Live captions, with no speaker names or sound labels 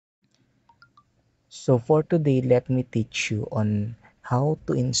So for today, let me teach you on how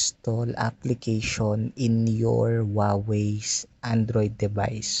to install application in your Huawei's Android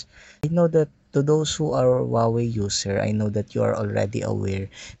device. I know that to those who are Huawei user, I know that you are already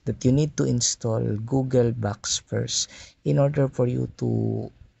aware that you need to install Google Box first in order for you to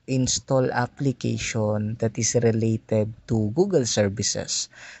install application that is related to Google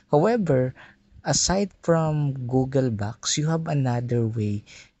services. However, aside from Google Box, you have another way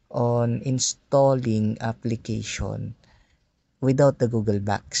on installing application without the Google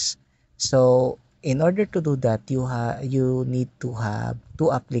Box. So in order to do that, you need to have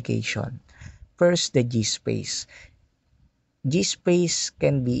two application. First, the GSpace. GSpace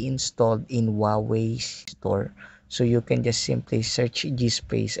can be installed in Huawei store. So you can just simply search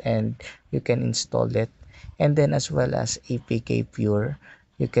GSpace and you can install it. And then as well as APK Pure,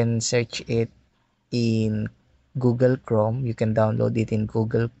 you can search it in Google Chrome. You can download it in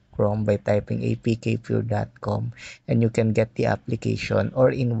Google Chrome by typing apkpure.com and you can get the application, or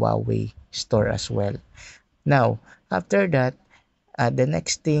in Huawei store as well. Now, after that, the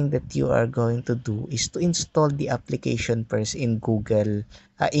next thing that you are going to do is to install the application first in Google,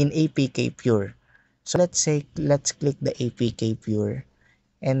 in APK Pure. So let's click the APK Pure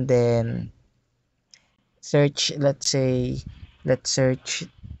and then search, let's search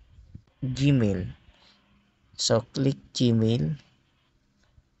Gmail. So click Gmail.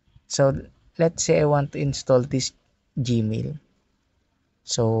 So let's say I want to install this Gmail.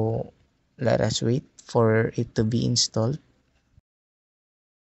 So let us wait for it to be installed.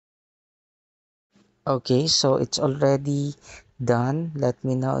 Okay, so it's already done. Let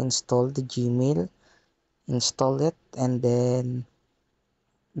me now install the Gmail. Install it and then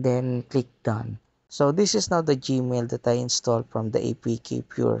click done. So this is now the Gmail that I installed from the APK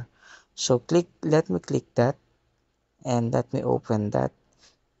Pure. So let me click that and let me open that.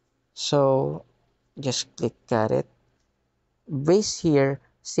 So just click got it. Base here,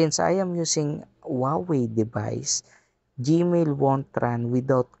 since I am using Huawei device, Gmail won't run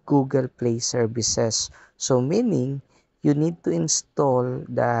without Google Play services. So meaning you need to install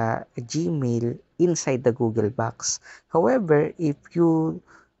the Gmail inside the Google Box. However, if you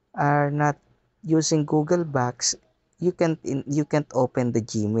are not using Google Box, you can't open the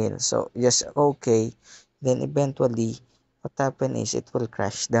Gmail. So just okay, then eventually what happen is it will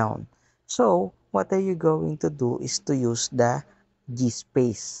crash down. So what are you going to do is to use the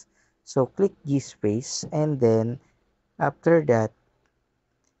GSpace. So click GSpace and then after that,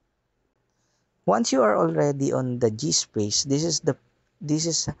 once you are already on the GSpace, this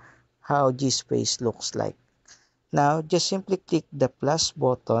is how GSpace looks like. Now just simply click the plus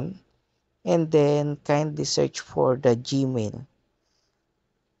button and then kindly search for the Gmail.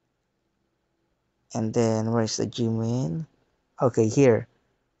 And then where's the Gmail? Okay, here.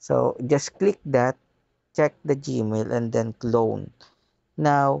 So just click that, check the Gmail and then clone.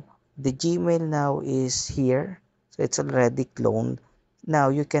 Now the Gmail now is here. So it's already cloned. Now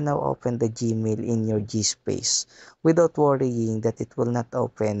you can now open the Gmail in your GSpace without worrying that it will not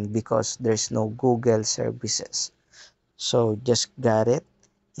open because there's no Google services. So just got it.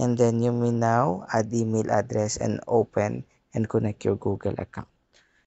 And then you may now add email address and open and connect your Google account.